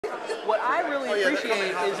What I really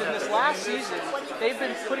appreciate is in this last season, they've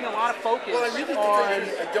been putting a lot of focus on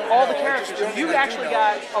all the characters. You actually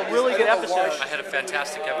got a really good episode. I had a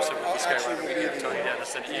fantastic episode with this guy right over here, Tony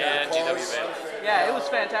Dennison, and GW Bailey. Yeah, it was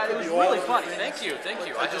fantastic. It was really funny. Thank you.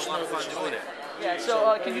 I had a lot of fun doing it. Yeah,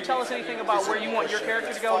 so can you tell us anything about where you want your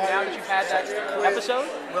character to go now that you've had that episode?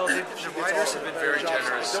 Well, the writers have been very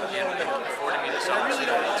generous in affording me this opportunity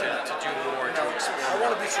to do more and to explore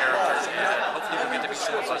more of the characters, and hopefully we'll get to meet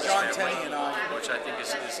some of us family, which I think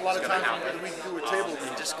is going to happen.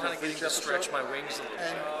 And just kind of getting to stretch my wings a little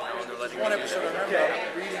bit. They're letting me do that.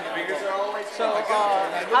 So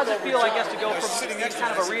how does it feel, I guess, to go from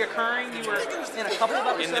kind of a reoccurring? You were in a couple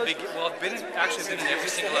of episodes? Well, I've actually been in every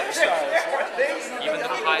single episode. Even the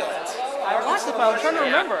pilots. I watched the pilot. I'm trying to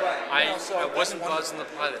remember. I wasn't Buzz in the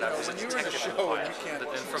pilot. I was a detective in the pilot. But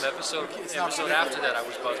then from episode after that, I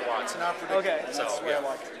was Buzz Watson. Okay. So yeah.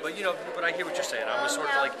 But I hear what you're saying. I was sort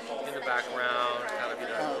of like in the background, kind of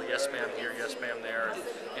yes ma'am here, yes ma'am there.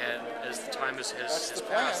 And as the time has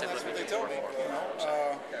passed, they've let me do more and more.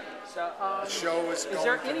 So, is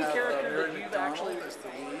there any character that you actually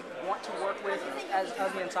want to work with as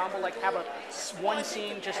the ensemble? Like have one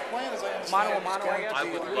scene just mano a mano, I guess? I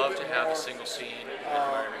would love to have a single scene with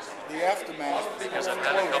Mary, the aftermath, because I've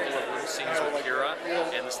had a couple of little scenes with Kira,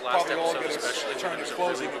 and this last episode especially, when it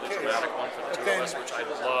was a really dramatic one for the two of us, which I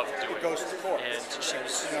loved doing. And she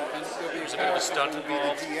was, there was a bit of a stunt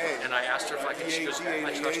involved, and I asked her if I could. She goes,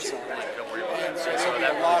 "I trust you, don't worry about it." So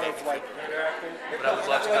that really made me feel good. But I would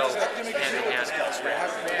love to go hand in hand with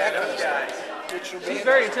this. She's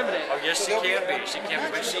very intimidating. Oh yes, she can be.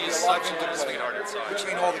 But she is such a little sweetheart inside.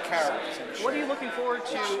 Between all the characters. What are you looking forward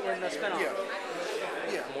to in the spinoff?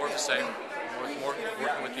 More of the same. More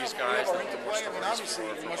working with these guys. The more stories. Obviously,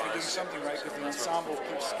 you must be doing something right because the ensemble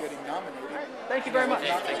keeps getting nominated. Thank you very much.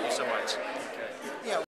 Thank you so much.